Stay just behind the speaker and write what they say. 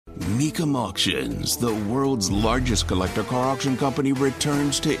Mecum Auctions, the world's largest collector car auction company,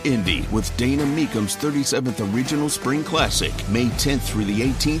 returns to Indy with Dana Mecum's 37th Original Spring Classic, May 10th through the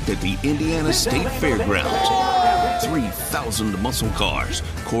 18th at the Indiana State Fairgrounds. 3,000 muscle cars,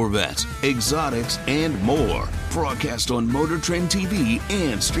 Corvettes, exotics, and more. Broadcast on Motor Trend TV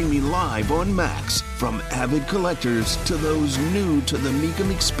and streaming live on Max. From avid collectors to those new to the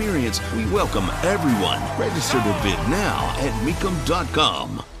Mecum experience, we welcome everyone. Register to bid now at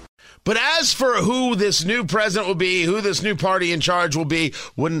Mecum.com. But as for who this new president will be, who this new party in charge will be,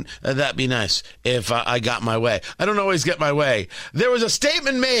 wouldn't that be nice if I got my way? I don't always get my way. There was a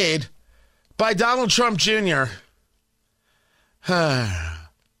statement made by Donald Trump Jr.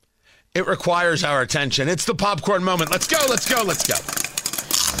 It requires our attention. It's the popcorn moment. Let's go, let's go, let's go.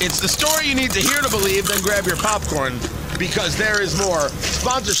 It's the story you need to hear to believe, then grab your popcorn, because there is more.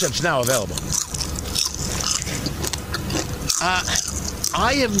 Sponsorships now available.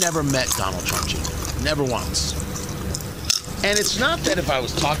 I have never met Donald Trump Jr. Never once. And it's not that if I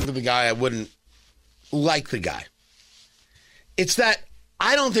was talking to the guy, I wouldn't like the guy. It's that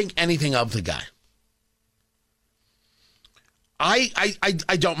I don't think anything of the guy. I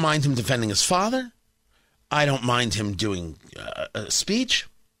don't mind him defending his father. I don't mind him doing a speech.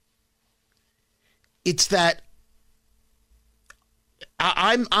 It's that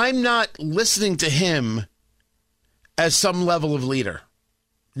I'm not listening to him as some level of leader.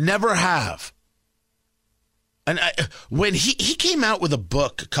 Never have. And when he came out with a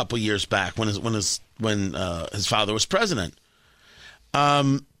book a couple years back when his father was president,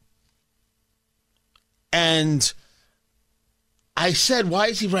 and I said, why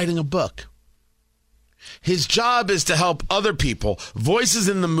is he writing a book? His job is to help other people, voices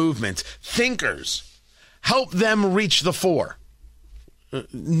in the movement, thinkers, help them reach the fore.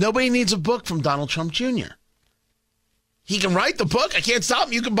 Nobody needs a book from Donald Trump Jr. He can write the book. I can't stop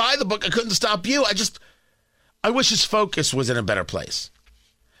him. You can buy the book. I couldn't stop you. I wish his focus was in a better place.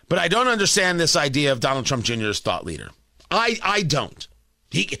 But I don't understand this idea of Donald Trump Jr. as thought leader. I don't.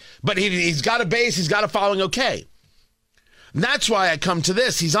 He's got a base. He's got a following. Okay. And that's why I come to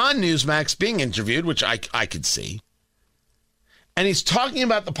this. He's on Newsmax being interviewed, which I could see. And he's talking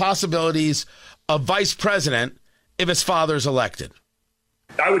about the possibilities of vice president if his father's elected.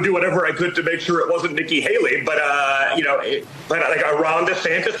 I would do whatever I could to make sure it wasn't Nikki Haley, but like a Ron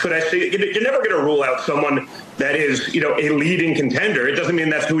DeSantis, could I see? You're never going to rule out someone that is, a leading contender. It doesn't mean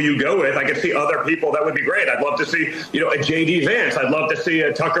that's who you go with. I could see other people that would be great. I'd love to see, a J.D. Vance. I'd love to see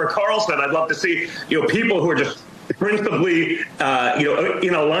a Tucker Carlson. I'd love to see, people who are just principally,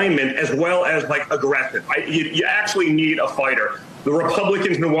 in alignment as well as like aggressive. You actually need a fighter. The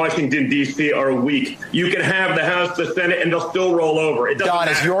Republicans in Washington, D.C. are weak. You can have the House, the Senate, and they'll still roll over. It doesn't matter.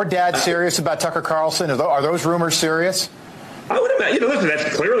 Is your dad serious about Tucker Carlson? Are those rumors serious? I would imagine, listen,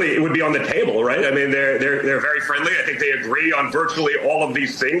 that's clearly, it would be on the table, right? I mean, they're very friendly. I think they agree on virtually all of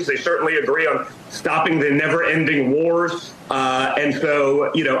these things. They certainly agree on stopping the never-ending wars. And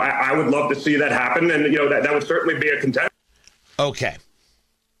so, I would love to see that happen. And, that would certainly be a contender. Okay.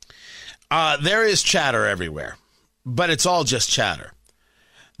 There is chatter everywhere, but it's all just chatter.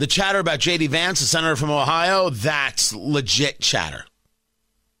 The chatter about J.D. Vance, the senator from Ohio, that's legit chatter.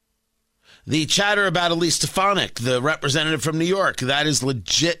 The chatter about Elise Stefanik, the representative from New York, that is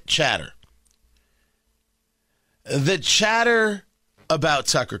legit chatter. The chatter about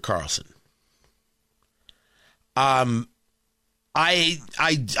Tucker Carlson. I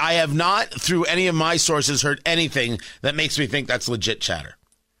have not, through any of my sources, heard anything that makes me think that's legit chatter.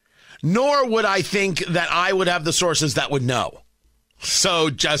 Nor would I think that I would have the sources that would know.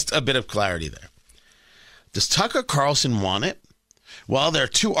 So just a bit of clarity there. Does Tucker Carlson want it? Well, there are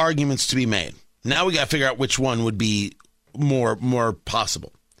two arguments to be made. Now we got to figure out which one would be more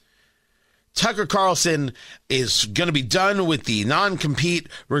possible. Tucker Carlson is going to be done with the non-compete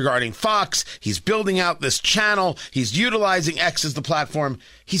regarding Fox. He's building out this channel. He's utilizing X as the platform.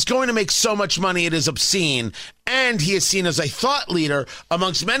 He's going to make so much money it is obscene. And he is seen as a thought leader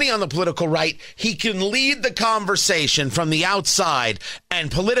amongst many on the political right. He can lead the conversation from the outside,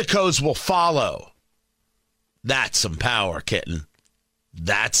 and politicos will follow. That's some power, kitten.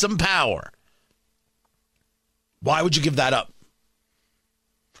 That's some power. Why would you give that up?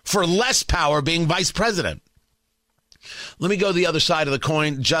 For less power being vice president. Let me go the other side of the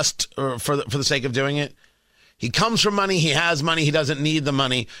coin just for the sake of doing it. He comes from money. He has money. He doesn't need the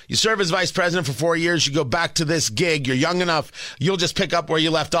money. You serve as vice president for 4 years. You go back to this gig. You're young enough. You'll just pick up where you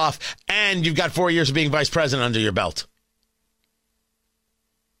left off. And you've got 4 years of being vice president under your belt.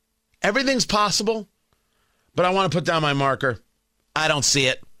 Everything's possible. But I want to put down my marker. I don't see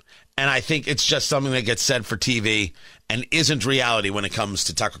it. And I think it's just something that gets said for TV and isn't reality when it comes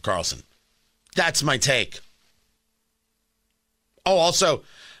to Tucker Carlson. That's my take. Oh, also,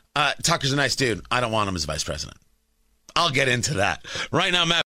 Tucker's a nice dude. I don't want him as vice president. I'll get into that. Right now, Matt.